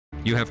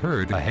You have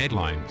heard the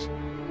headlines.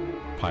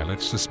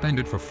 Pilots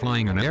suspended for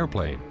flying an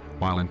airplane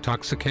while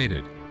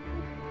intoxicated.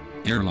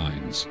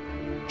 Airlines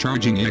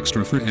charging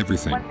extra for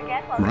everything,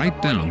 right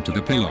down to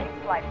the pillow.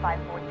 Flight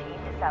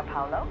 514 to Sao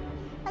Paulo.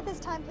 At this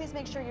time, please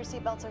make sure your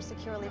seatbelts are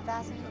securely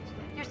fastened.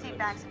 Your seat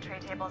backs and tray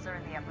tables are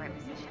in the upright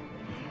position.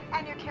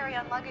 And your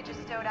carry-on luggage is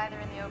stowed either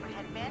in the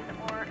overhead bin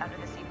or under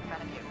the seat in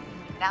front of you.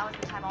 Now is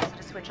the time also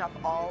to switch off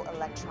all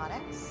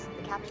electronics.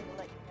 The captain will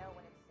let you know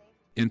when it's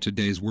safe. In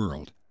today's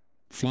world,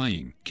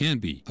 flying can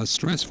be a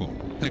stressful,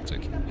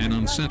 hectic, and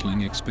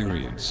unsettling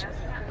experience.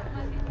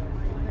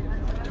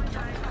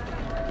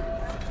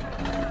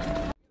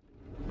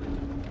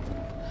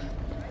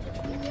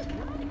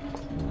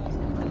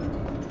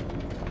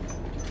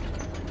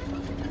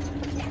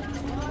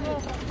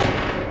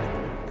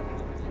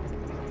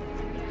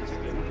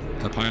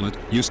 A pilot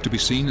used to be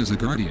seen as a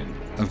guardian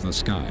of the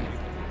sky.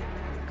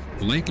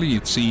 Lately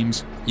it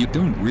seems you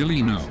don't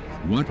really know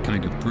what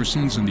kind of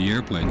persons in the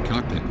airplane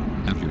cockpit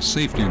have your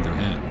safety in their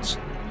hands.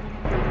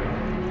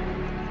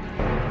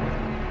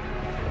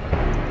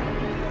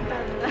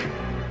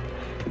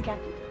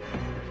 Captain.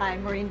 Hi,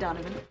 Maureen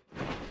Donovan.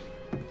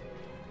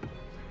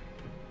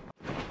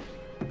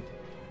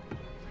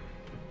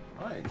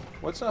 Hi.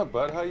 What's up,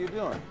 bud? How you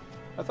doing?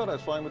 I thought I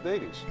was flying with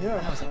Davies.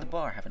 I was at the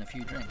bar having a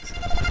few drinks.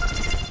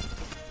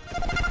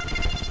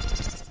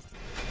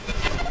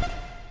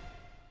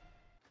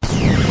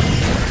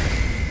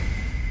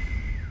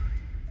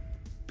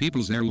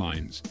 People's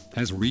Airlines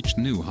has reached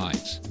new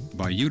heights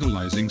by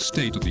utilizing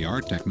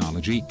state-of-the-art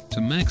technology to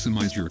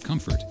maximize your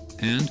comfort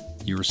and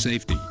your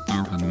safety.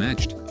 Our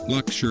unmatched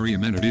luxury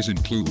amenities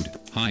include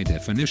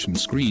high-definition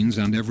screens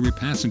on every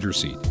passenger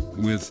seat,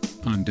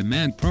 with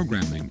on-demand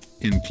programming,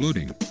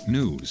 including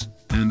news,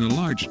 and a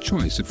large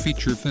choice of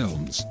feature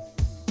films.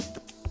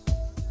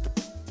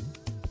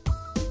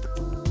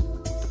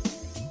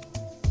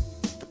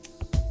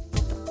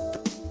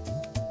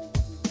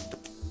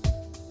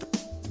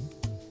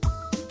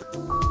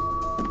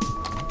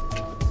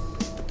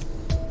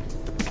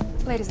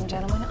 Ladies and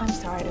gentlemen, I'm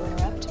sorry to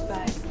interrupt,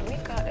 but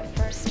we've got a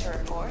first to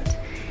report.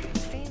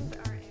 Seems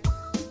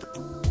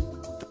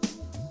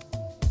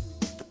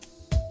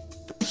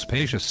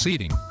Spacious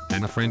seating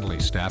and a friendly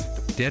staff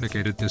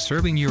dedicated to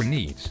serving your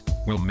needs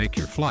will make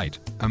your flight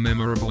a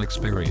memorable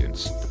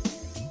experience.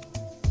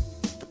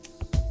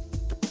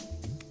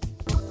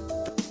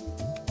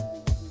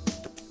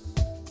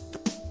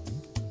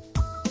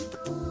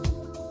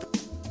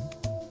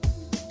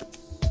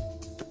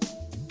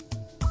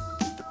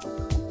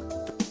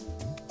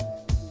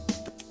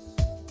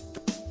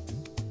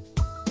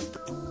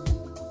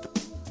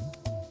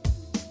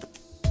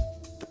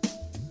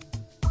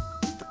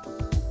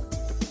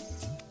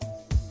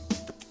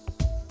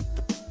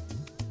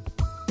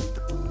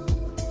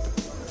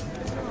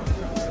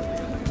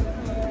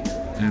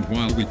 And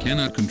while we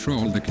cannot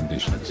control the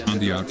conditions on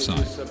the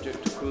outside,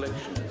 Subject to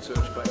collection and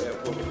search by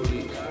airport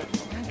police.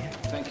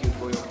 Thank you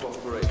for your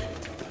cooperation.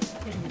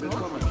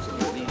 Willkommen to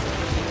Berlin.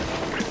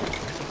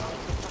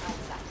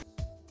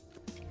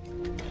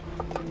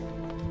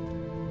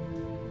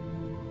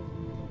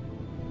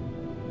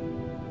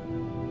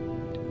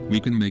 we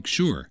can make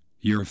sure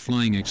your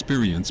flying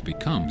experience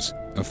becomes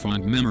a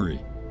fond memory.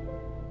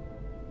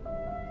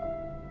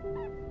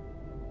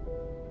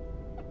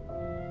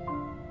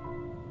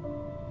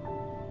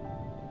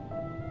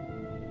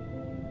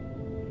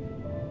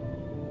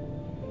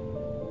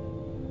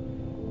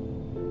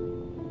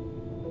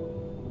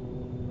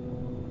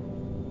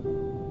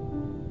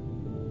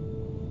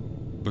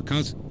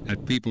 Because,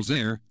 at People's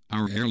Air,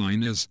 our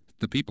airline is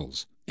the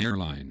People's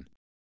Airline.